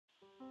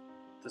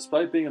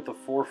Despite being at the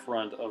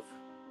forefront of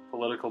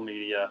political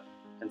media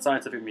and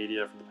scientific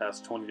media for the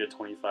past 20 to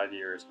 25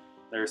 years,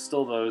 there are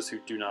still those who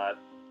do not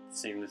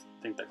seem to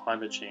think that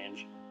climate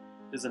change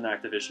is an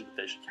active issue that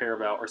they should care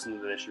about or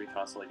something that they should be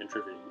constantly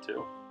contributing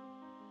to.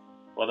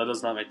 While that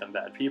does not make them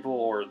bad people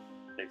or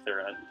make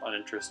their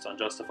uninterest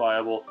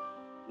unjustifiable,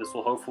 this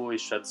will hopefully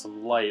shed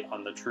some light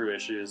on the true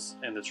issues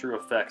and the true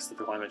effects that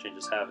the climate change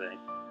is having,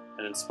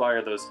 and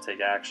inspire those to take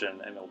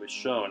action, and it will be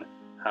shown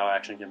how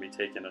action can be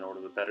taken in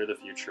order to better the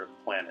future of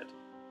the planet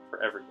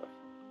for everybody.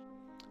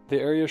 The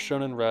areas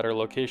shown in red are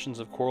locations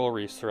of coral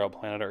reefs throughout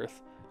planet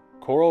Earth.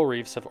 Coral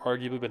reefs have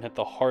arguably been hit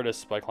the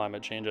hardest by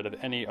climate change out of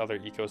any other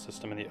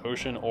ecosystem in the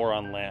ocean or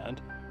on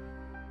land.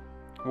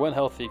 When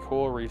healthy,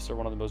 coral reefs are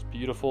one of the most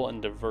beautiful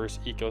and diverse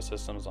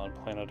ecosystems on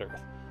planet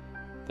Earth.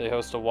 They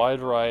host a wide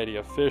variety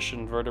of fish,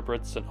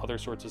 invertebrates, and other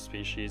sorts of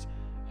species,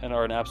 and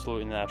are an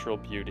absolutely natural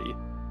beauty.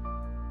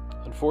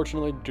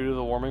 Unfortunately, due to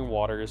the warming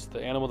waters,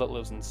 the animal that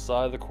lives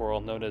inside the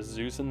coral, known as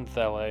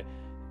zooxanthellae,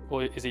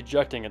 is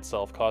ejecting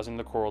itself, causing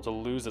the coral to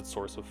lose its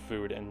source of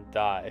food and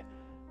die.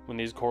 When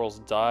these corals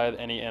die,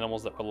 any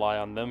animals that rely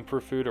on them for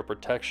food or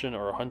protection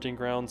or hunting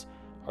grounds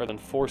are then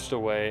forced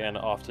away and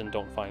often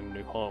don't find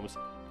new homes.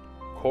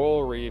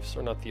 Coral reefs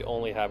are not the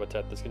only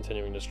habitat that's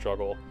continuing to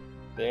struggle.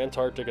 The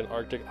Antarctic and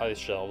Arctic ice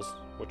shelves,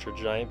 which are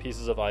giant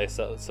pieces of ice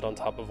that sit on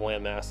top of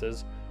land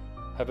masses,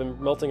 have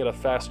been melting at a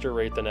faster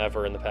rate than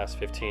ever in the past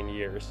 15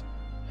 years,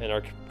 and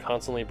are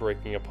constantly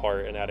breaking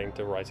apart and adding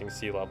to rising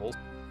sea levels.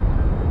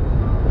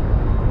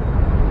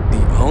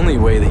 The only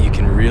way that you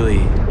can really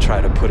try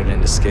to put it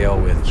into scale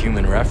with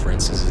human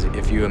reference is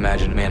if you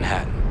imagine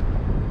Manhattan,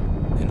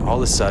 and all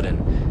of a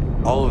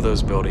sudden, all of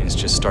those buildings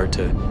just start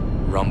to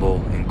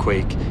rumble and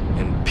quake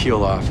and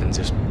peel off and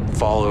just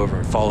fall over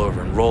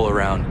and roll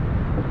around.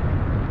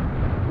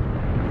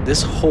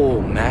 This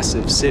whole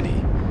massive city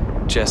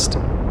just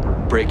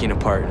breaking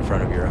apart in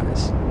front of your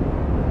eyes.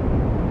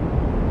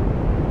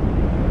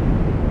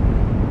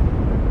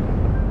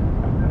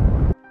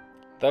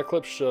 That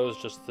clip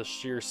shows just the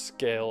sheer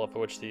scale of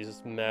which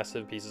these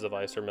massive pieces of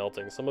ice are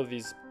melting. Some of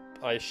these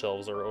ice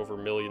shelves are over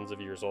millions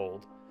of years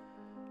old.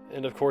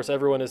 And of course,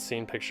 everyone has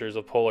seen pictures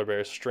of polar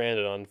bears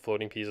stranded on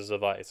floating pieces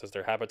of ice as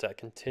their habitat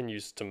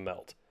continues to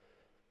melt.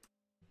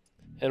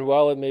 And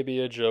while it may be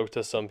a joke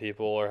to some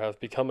people, or have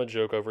become a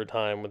joke over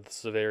time with the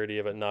severity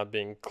of it not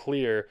being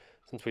clear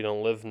since we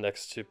don't live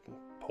next to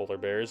polar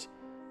bears,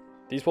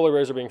 these polar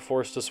bears are being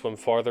forced to swim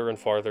farther and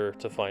farther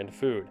to find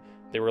food.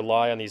 They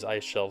rely on these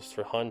ice shelves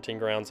for hunting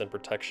grounds and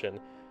protection.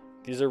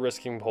 These are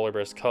risking polar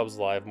bears' cubs'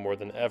 lives more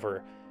than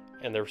ever,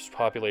 and their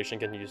population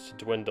continues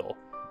to dwindle.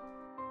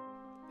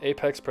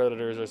 Apex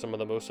predators are some of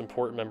the most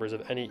important members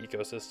of any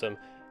ecosystem,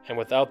 and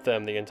without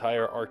them, the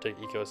entire Arctic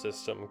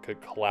ecosystem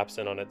could collapse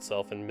in on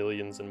itself and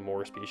millions and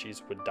more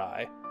species would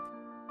die.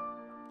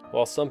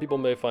 While some people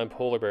may find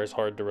polar bears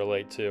hard to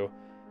relate to,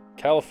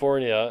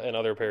 California and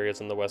other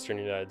areas in the western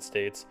United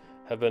States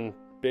have been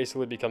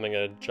basically becoming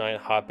a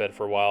giant hotbed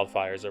for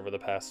wildfires over the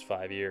past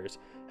 5 years,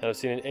 and have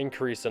seen an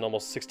increase in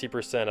almost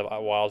 60% of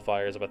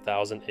wildfires of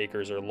 1,000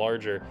 acres or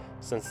larger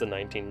since the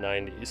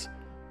 1990s.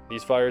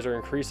 These fires are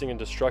increasing in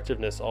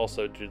destructiveness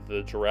also due to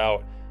the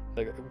drought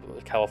that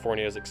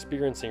California is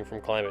experiencing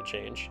from climate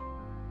change.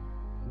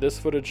 This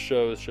footage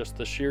shows just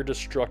the sheer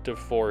destructive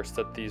force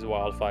that these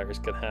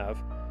wildfires can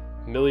have.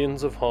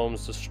 Millions of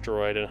homes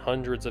destroyed and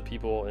hundreds of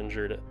people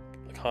injured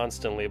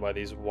constantly by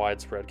these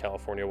widespread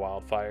California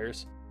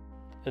wildfires.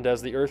 And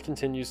as the earth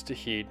continues to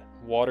heat,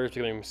 water is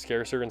becoming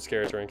scarcer and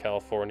scarcer in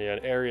California,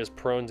 and areas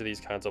prone to these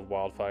kinds of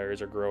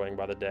wildfires are growing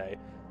by the day.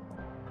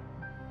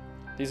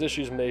 These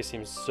issues may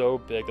seem so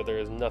big that there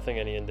is nothing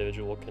any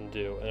individual can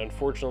do, and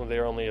unfortunately they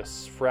are only a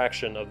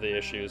fraction of the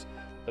issues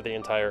that the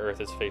entire earth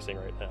is facing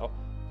right now.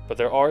 But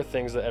there are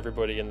things that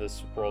everybody in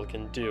this world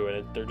can do,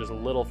 and they're just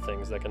little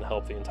things that can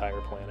help the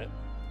entire planet.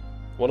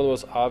 One of the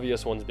most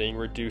obvious ones being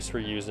reduce,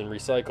 reuse, and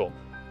recycle.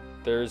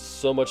 There's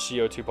so much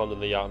CO2 pumped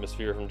into the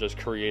atmosphere from just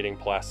creating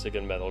plastic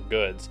and metal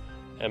goods,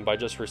 and by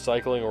just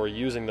recycling or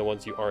reusing the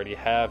ones you already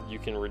have, you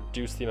can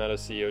reduce the amount of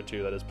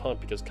CO2 that is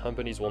pumped, because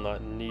companies will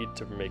not need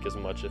to make as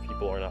much if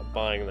people are not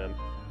buying them.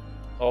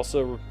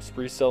 Also,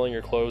 reselling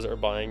your clothes or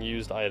buying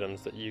used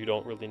items that you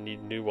don't really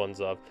need new ones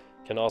of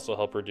can also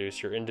help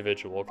reduce your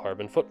individual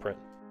carbon footprint.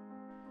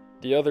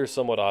 The other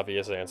somewhat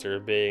obvious answer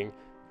being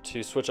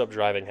to switch up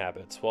driving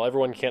habits. While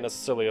everyone can't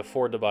necessarily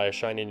afford to buy a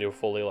shiny new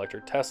fully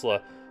electric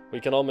Tesla, we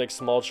can all make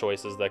small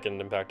choices that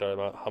can impact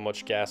how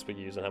much gas we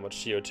use and how much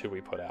CO2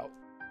 we put out.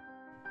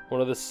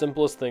 One of the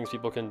simplest things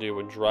people can do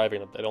when driving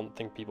that I don't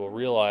think people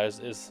realize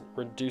is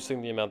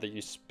reducing the amount that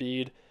you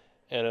speed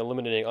and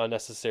eliminating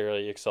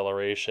unnecessary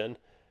acceleration.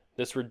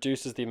 This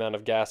reduces the amount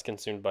of gas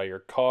consumed by your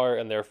car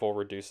and therefore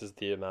reduces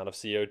the amount of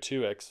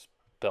CO2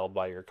 expelled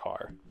by your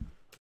car.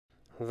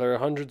 There are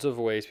hundreds of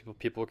ways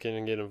people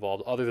can get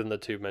involved other than the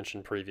two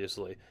mentioned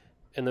previously.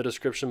 In the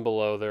description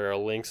below, there are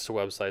links to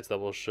websites that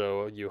will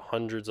show you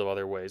hundreds of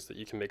other ways that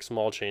you can make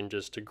small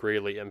changes to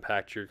greatly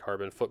impact your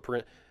carbon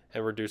footprint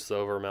and reduce the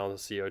overall amount of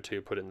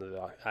CO2 put into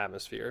the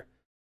atmosphere.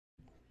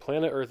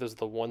 Planet Earth is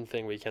the one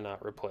thing we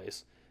cannot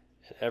replace.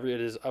 And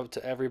it is up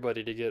to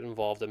everybody to get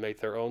involved and make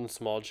their own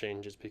small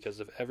changes,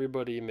 because if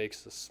everybody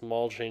makes a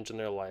small change in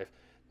their life,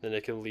 then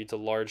it can lead to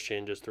large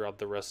changes throughout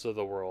the rest of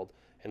the world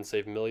and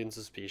save millions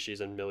of species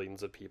and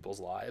millions of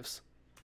people's lives.